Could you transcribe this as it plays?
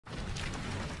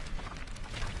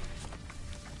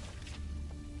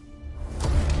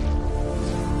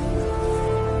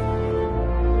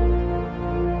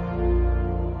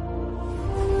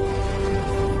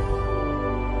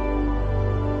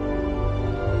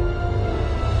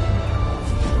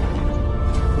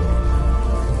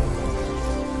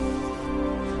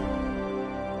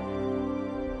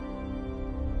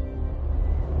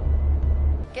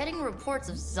reports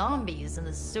of zombies in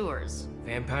the sewers.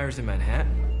 Vampires in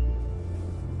Manhattan?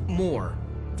 More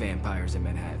vampires in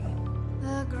Manhattan.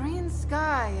 The green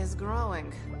sky is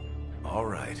growing. All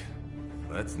right.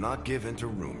 Let's not give in to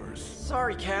rumors.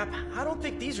 Sorry, Cap. I don't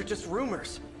think these are just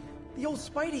rumors. The old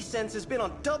Spidey sense has been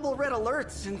on double red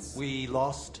alert since... We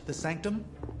lost the Sanctum?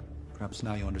 Perhaps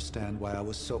now you understand why I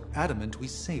was so adamant we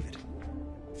save it.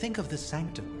 Think of the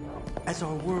Sanctum as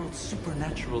our world's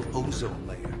supernatural ozone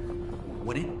layer.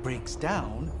 When it breaks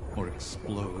down, or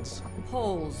explodes,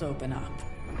 Holes open up.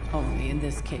 Only in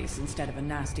this case, instead of a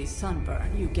nasty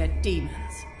sunburn, you get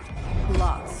demons.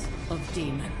 Lots of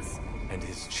demons. And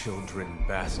his children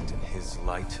basked in his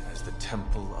light as the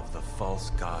temple of the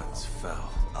false gods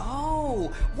fell.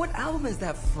 Oh, what album is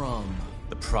that from?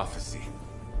 The prophecy.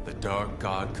 The dark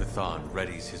god Cthon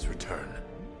readies his return.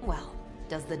 Well,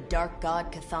 does the dark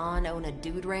god Cthon own a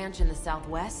dude ranch in the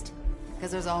southwest?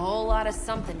 Because there's a whole lot of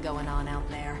something going on out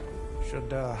there.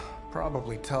 Should,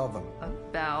 probably tell them.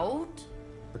 About?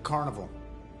 The carnival.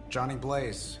 Johnny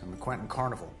Blaze and the Quentin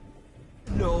Carnival.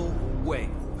 No way.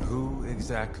 Who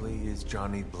exactly is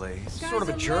Johnny Blaze? Sort of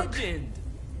a jerk. Legend.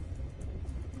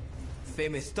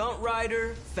 Famous stunt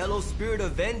rider, fellow spirit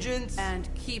of vengeance. And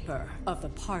keeper of the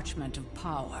Parchment of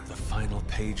Power. The final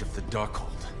page of the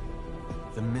Darkhold.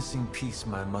 The missing piece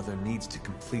my mother needs to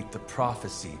complete the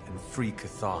prophecy and free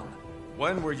Cthon.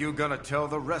 When were you gonna tell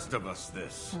the rest of us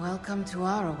this? Welcome to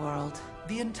our world.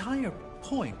 the entire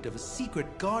point of a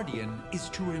secret guardian is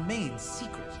to remain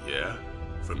secret. Yeah?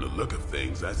 From the look of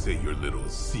things, I'd say your little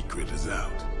secret is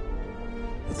out.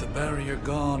 With the barrier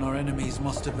gone, our enemies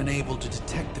must have been able to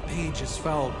detect the page's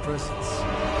foul presence.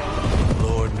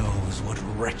 Lord knows what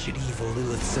wretched evil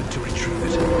Lilith sent to retrieve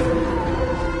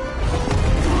it.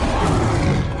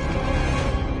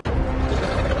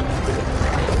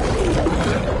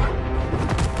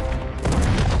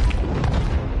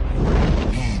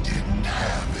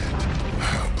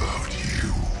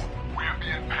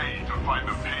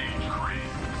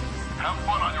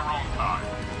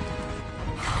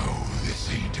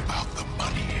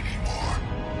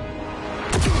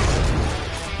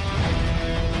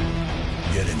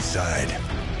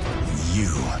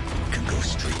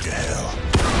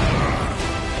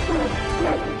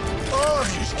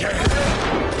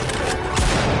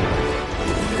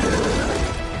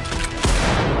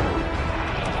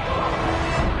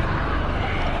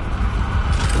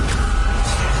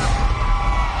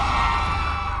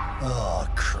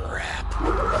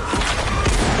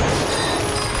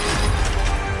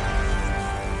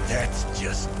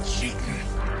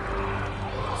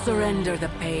 Surrender the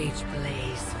page,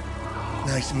 Blaze.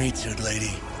 Nice to meet you,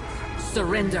 lady.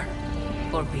 Surrender,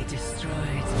 or be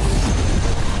destroyed.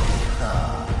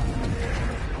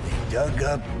 They dug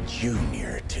up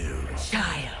Junior, too.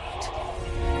 Child.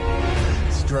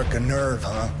 Struck a nerve,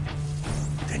 huh?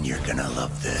 Then you're gonna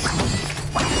love this.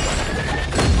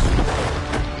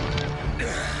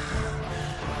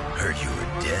 Heard you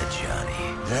were dead,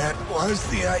 Johnny. That was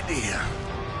the idea.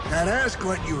 I'd ask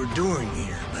what you were doing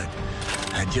here, but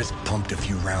I just pumped a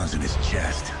few rounds in his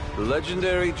chest. The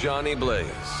legendary Johnny Blaze.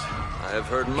 I have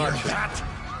heard much of that.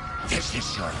 This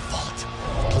is your fault.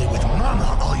 Play with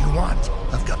Mama all you want.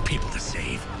 I've got people to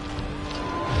save.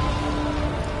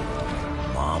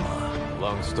 Mama.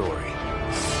 Long story.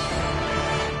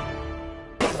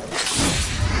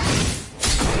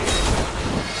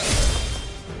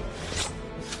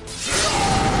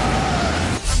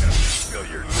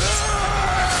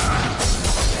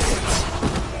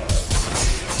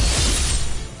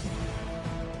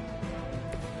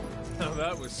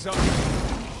 That was something.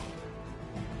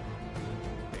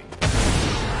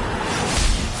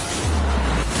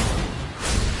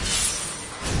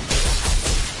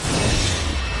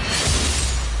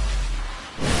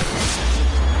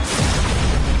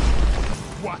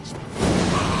 Watch me.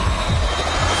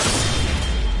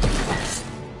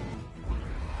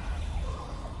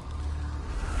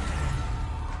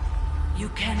 You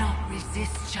cannot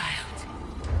resist, child.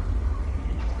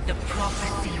 The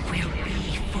prophecy will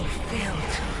be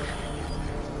fulfilled.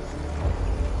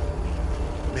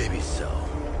 Maybe so.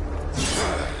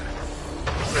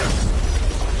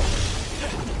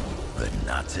 But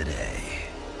not today.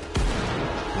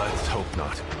 Let's hope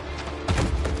not.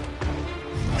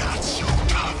 Not so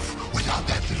tough without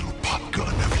that little pop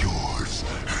gun of yours.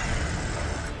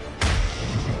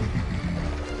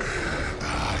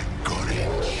 I'm gonna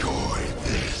enjoy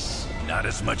this. Not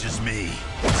as much as me.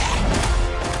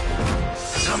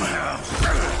 Somehow,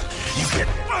 you get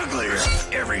uglier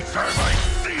every time I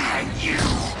see you. And you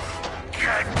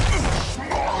get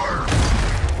smaller.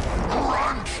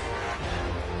 Grunt.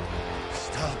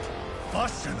 Stop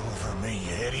fussing over me,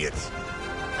 you idiots.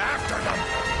 After them!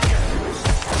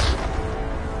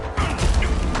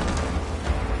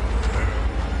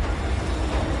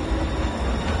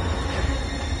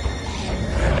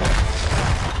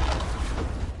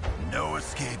 No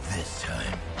escape this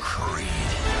time, Creed.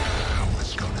 I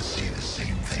was gonna say the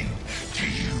same thing to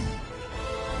you.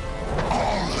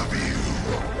 All of you.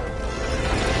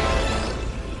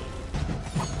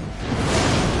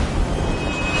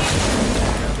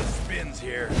 The spins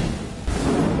here.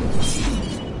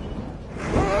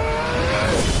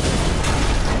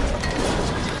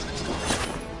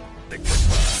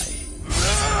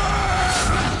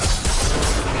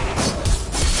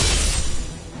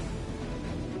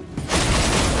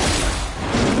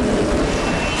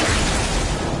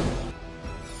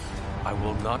 I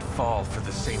will not fall for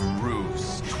the same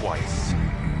ruse twice.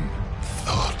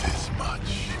 Thought as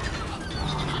much.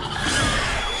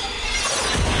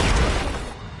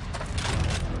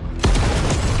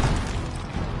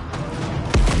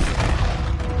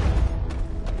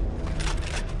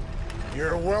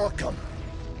 You're welcome.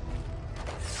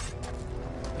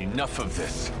 Enough of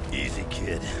this. Easy,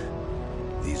 kid.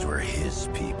 These were his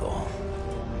people.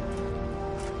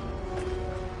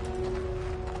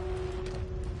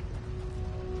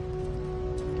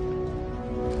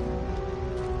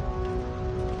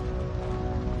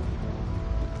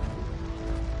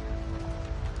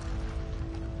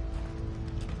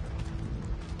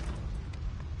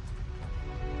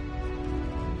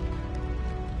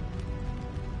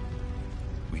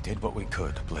 We did what we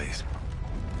could, Blaze.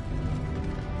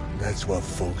 That's what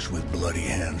folks with bloody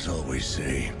hands always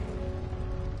say.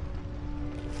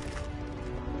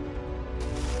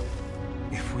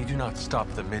 If we do not stop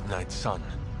the Midnight Sun,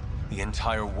 the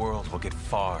entire world will get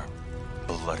far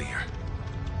bloodier.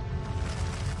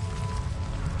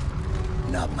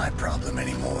 Not my problem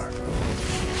anymore.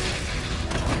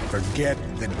 Forget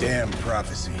the damn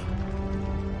prophecy.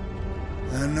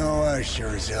 I know I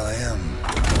sure as hell am.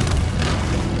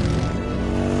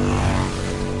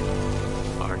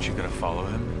 Aren't you gonna follow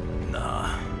him?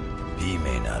 Nah, he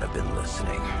may not have been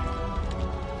listening.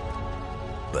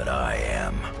 But I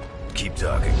am. Keep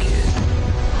talking, kid.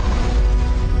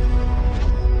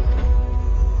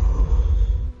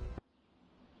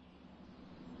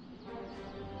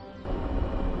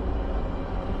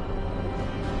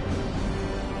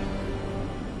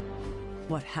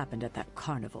 What happened at that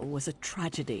carnival was a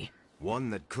tragedy.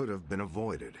 One that could have been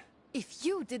avoided. If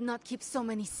you did not keep so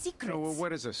many secrets... Oh, well,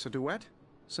 what is this, a duet?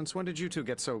 Since when did you two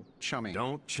get so chummy?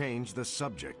 Don't change the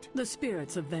subject. The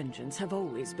spirits of vengeance have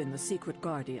always been the secret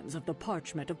guardians of the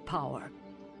Parchment of Power.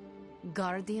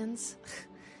 Guardians?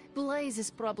 Blaze is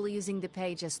probably using the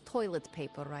page as toilet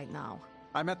paper right now.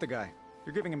 I met the guy.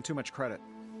 You're giving him too much credit.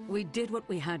 We did what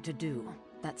we had to do.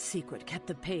 That secret kept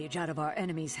the page out of our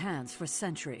enemies' hands for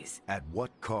centuries. At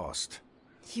what cost?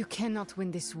 You cannot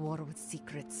win this war with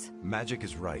secrets. Magic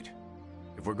is right.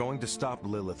 If we're going to stop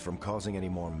Lilith from causing any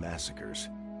more massacres,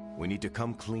 we need to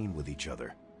come clean with each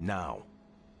other. Now.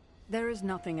 There is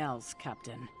nothing else,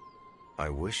 Captain. I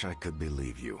wish I could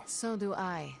believe you. So do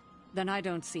I. Then I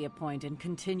don't see a point in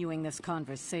continuing this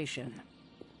conversation.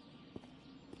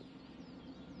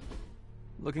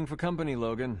 Looking for company,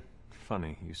 Logan.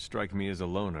 Funny, you strike me as a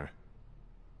loner.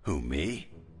 Who, me?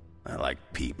 I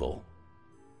like people.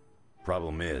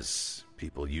 Problem is,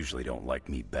 people usually don't like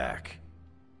me back.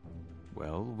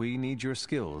 Well, we need your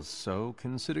skills, so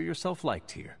consider yourself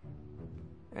liked here.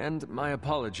 And my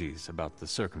apologies about the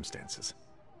circumstances.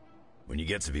 When you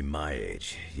get to be my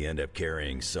age, you end up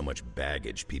carrying so much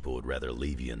baggage people would rather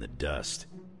leave you in the dust.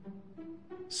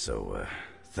 So,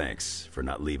 thanks for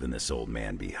not leaving this old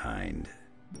man behind.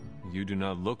 You do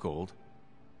not look old.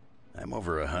 I'm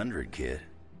over 100, kid.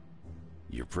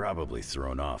 You're probably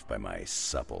thrown off by my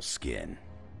supple skin.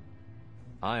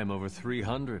 I am over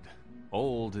 300.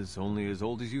 Old is only as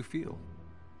old as you feel.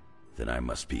 Then I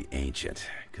must be ancient,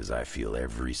 because I feel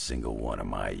every single one of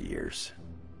my years.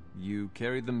 You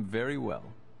carried them very well.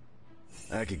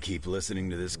 I could keep listening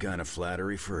to this kind of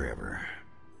flattery forever.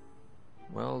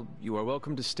 Well, you are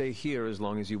welcome to stay here as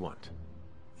long as you want.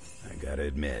 I gotta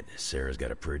admit, Sarah's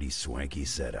got a pretty swanky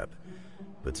setup.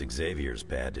 Puts Xavier's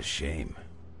bad to shame.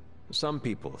 Some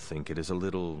people think it is a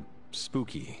little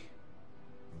spooky.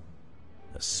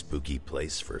 A spooky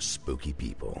place for spooky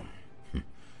people.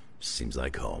 Seems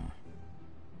like home.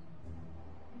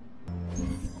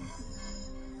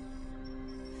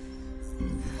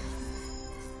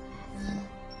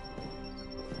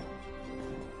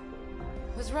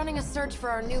 Was running a search for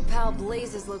our new pal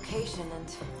Blaze's location,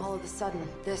 and all of a sudden,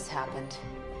 this happened.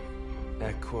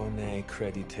 Equone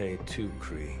credite tu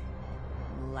cri.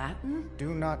 Latin?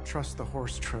 Do not trust the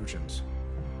horse Trojans.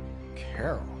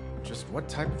 Carol, just what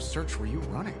type of search were you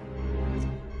running?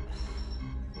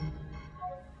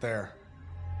 There.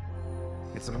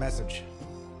 It's a message.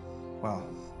 Well,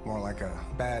 more like a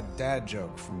bad dad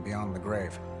joke from beyond the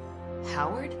grave.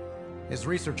 Howard? His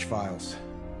research files.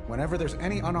 Whenever there's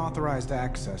any unauthorized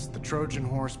access, the Trojan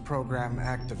Horse program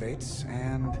activates,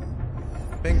 and...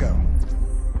 bingo.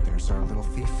 There's our little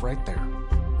thief right there.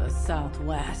 The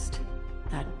Southwest.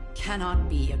 That cannot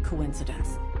be a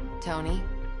coincidence. Tony,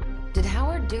 did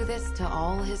Howard do this to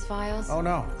all his files? Oh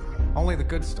no, only the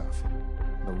good stuff.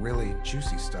 The really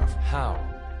juicy stuff. How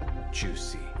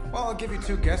juicy? Well, I'll give you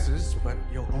 2 guesses, but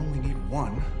you'll only need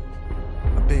one.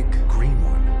 A big green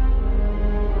one.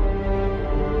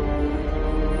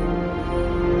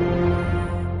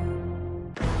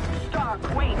 Star,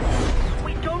 wait.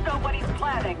 We don't know what he's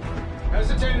planning.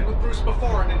 Hesitated with Bruce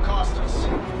before and it cost us.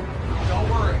 Don't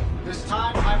worry. This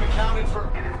time I've accounted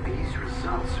for... And if these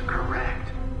results are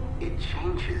correct, it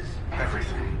changes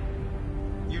everything.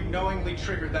 You knowingly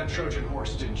triggered that Trojan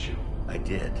horse, didn't you? I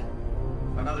did.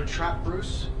 Another trap,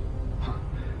 Bruce? Huh.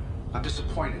 I'm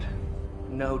disappointed.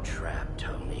 No trap,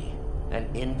 Tony. An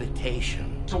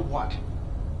invitation. To what?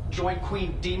 Join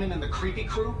Queen Demon and the Creepy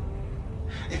Crew?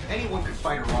 If anyone could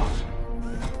fight her off,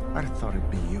 I'd have thought it'd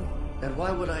be you. And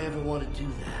why would I ever want to do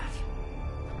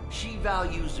that? She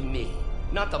values me,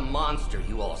 not the monster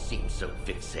you all seem so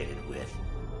fixated with.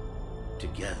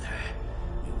 Together,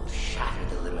 we will shatter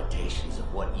the limitations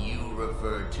of what you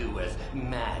refer to as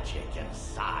magic and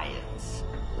science.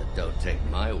 But don't take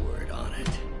my word on it.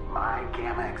 My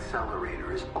Gamma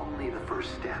Accelerator is only the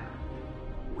first step.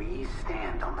 We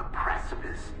stand on the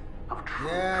precipice of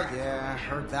truth. Yeah,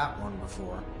 heard that one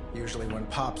before. Usually when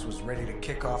Pops was ready to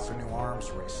kick off a new arms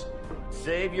race.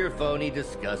 Save your phony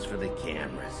disgust for the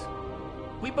cameras.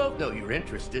 We both know you're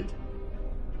interested.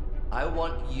 I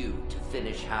want you to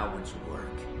finish Howard's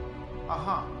work.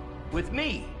 Uh-huh. With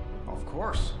me. Of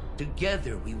course.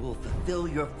 Together we will fulfill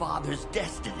your father's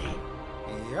destiny.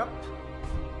 Yep.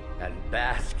 And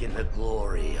bask in the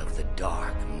glory of the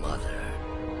Dark Mother.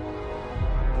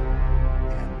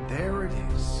 And there it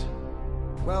is.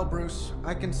 Well, Bruce,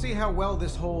 I can see how well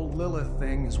this whole Lilith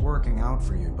thing is working out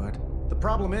for you, but the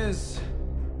problem is,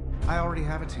 I already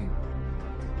have a team.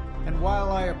 And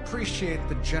while I appreciate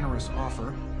the generous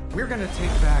offer, we're gonna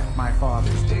take back my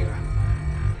father's data.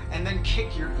 And then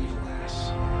kick your evil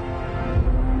ass.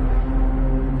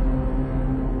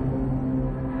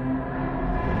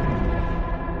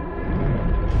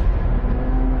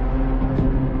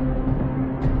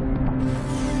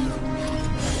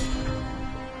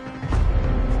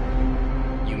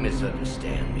 You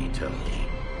misunderstand me, Tony.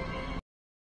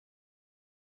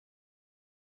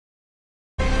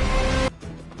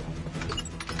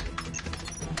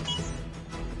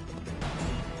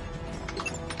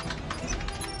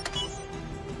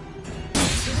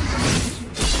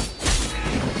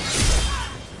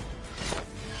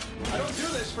 I don't do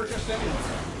this for just anyone.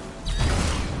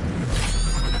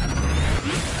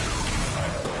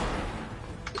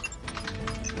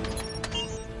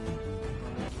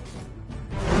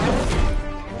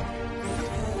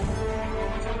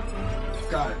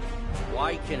 Got it.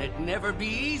 Why can it never be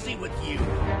easy with you?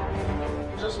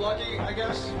 Just lucky, I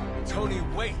guess. Tony,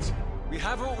 wait! We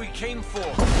have what we came for.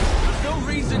 There's no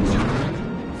reason to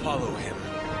follow him.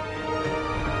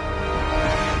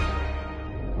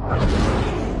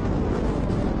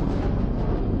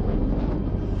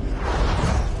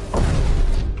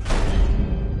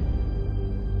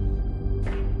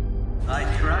 I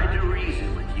tried to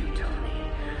reason with you,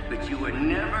 Tony, but you were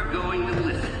never going to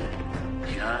listen.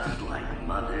 Just like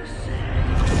Mother said.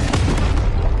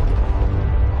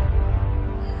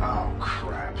 Oh,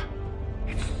 crap.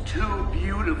 It's too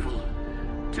beautiful,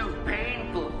 too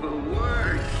painful for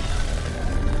words.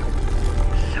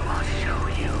 So I'll show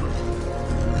you.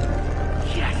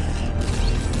 Yes,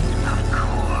 of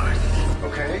course.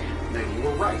 Okay, then you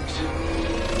were right.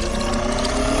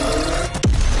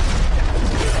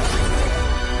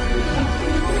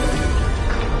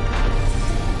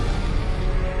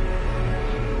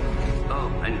 Oh,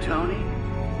 and Tony,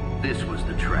 this was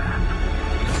the trap.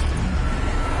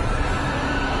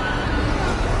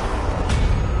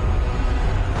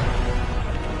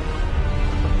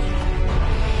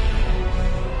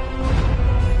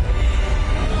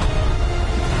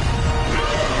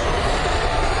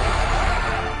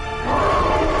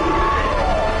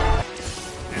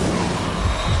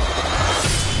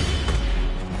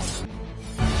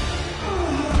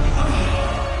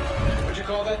 What'd you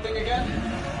call that thing again?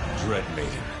 Dread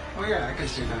Maiden. Oh yeah, I can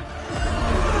see that.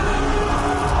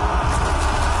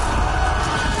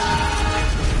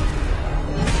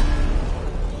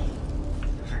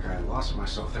 lost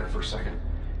myself there for a second.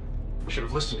 I should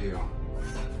have listened to you.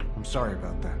 I'm sorry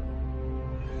about that.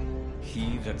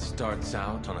 He that starts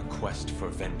out on a quest for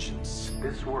vengeance.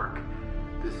 This work,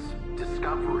 this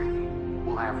discovery,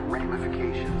 will have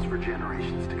ramifications for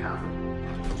generations to come.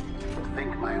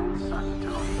 Think my own son,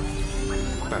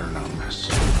 Tony. Better not miss.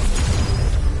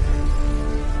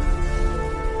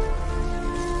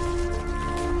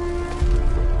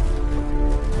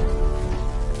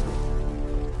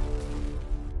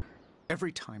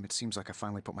 Every time it seems like I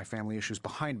finally put my family issues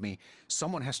behind me,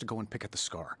 someone has to go and pick at the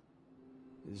scar.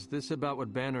 Is this about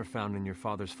what Banner found in your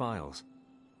father's files?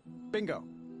 Bingo.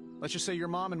 Let's just say your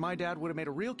mom and my dad would have made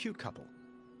a real cute couple.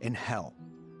 In hell.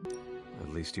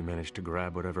 At least you managed to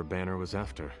grab whatever Banner was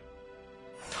after.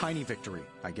 Tiny victory,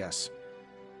 I guess.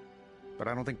 But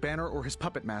I don't think Banner or his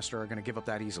puppet master are going to give up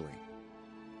that easily.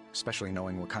 Especially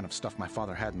knowing what kind of stuff my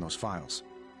father had in those files.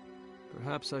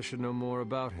 Perhaps I should know more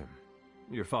about him.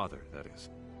 Your father, that is.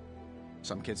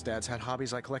 Some kids' dads had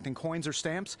hobbies like collecting coins or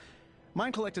stamps.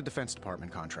 Mine collected Defense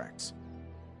Department contracts.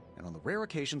 And on the rare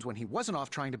occasions when he wasn't off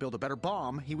trying to build a better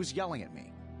bomb, he was yelling at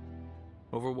me.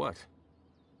 Over what?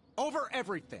 Over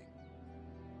everything!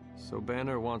 So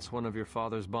Banner wants one of your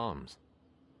father's bombs?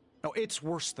 No, it's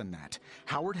worse than that.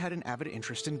 Howard had an avid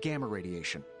interest in gamma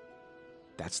radiation.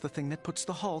 That's the thing that puts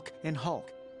the Hulk in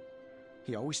Hulk.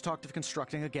 He always talked of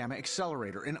constructing a gamma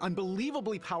accelerator, an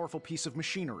unbelievably powerful piece of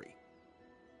machinery.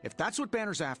 If that's what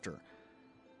Banner's after,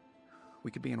 we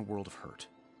could be in a world of hurt.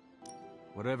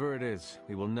 Whatever it is,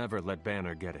 we will never let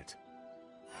Banner get it.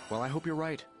 Well, I hope you're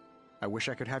right. I wish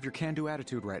I could have your can-do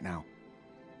attitude right now.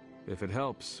 If it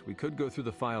helps, we could go through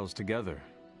the files together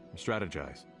and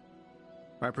strategize.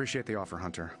 I appreciate the offer,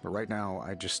 Hunter, but right now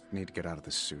I just need to get out of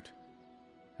this suit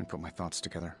and put my thoughts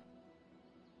together.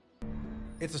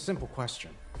 It's a simple question.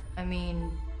 I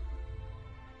mean...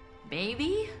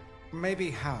 maybe? Maybe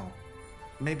how?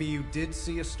 Maybe you did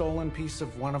see a stolen piece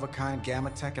of one-of-a-kind gamma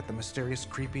tech at the mysterious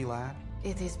creepy lab?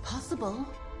 It is possible.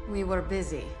 We were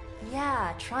busy.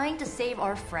 Yeah, trying to save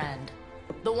our friend.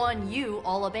 The one you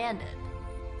all abandoned.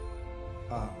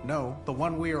 No, the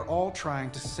one we are all trying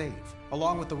to save,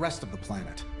 along with the rest of the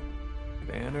planet.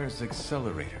 Banner's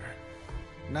accelerator.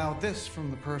 Now this from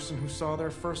the person who saw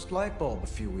their first light bulb a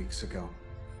few weeks ago.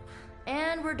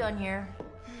 And we're done here.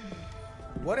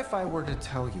 What if I were to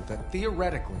tell you that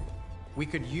theoretically, we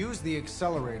could use the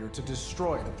accelerator to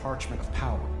destroy the Parchment of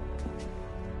Power?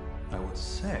 I would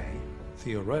say,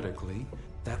 theoretically,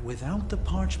 that without the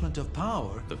Parchment of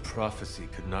Power... the prophecy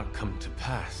could not come to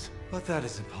pass. But that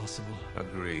is impossible.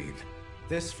 Agreed.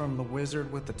 This from the wizard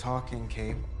with the talking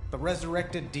cape, the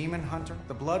resurrected demon hunter,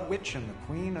 the blood witch, and the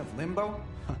queen of limbo?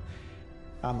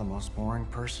 I'm the most boring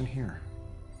person here.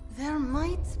 There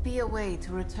might be a way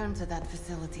to return to that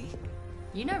facility.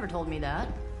 You never told me that.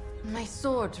 My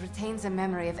sword retains a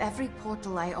memory of every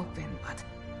portal I open, but...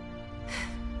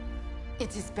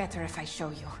 it is better if I show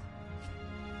you.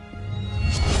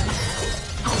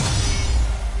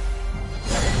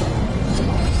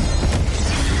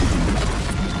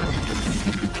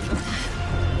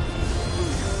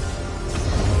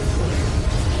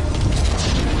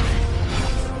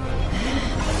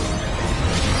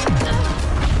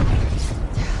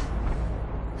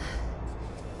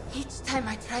 Each time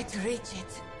I try to reach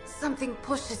it, something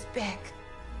pushes back.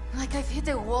 Like I've hit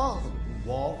a wall.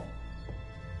 Wall?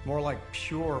 More like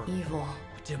pure... evil.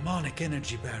 A demonic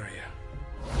energy barrier.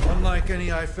 Unlike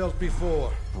any I felt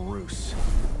before. Bruce.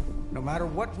 No matter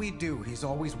what we do, he's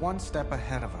always one step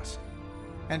ahead of us.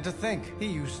 And to think, he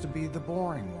used to be the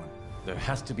boring one. There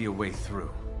has to be a way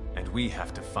through, and we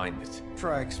have to find it.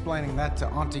 Try explaining that to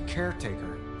Auntie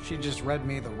Caretaker. She just read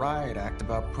me the riot act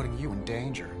about putting you in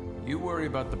danger. You worry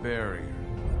about the barrier.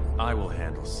 I will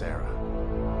handle Sarah.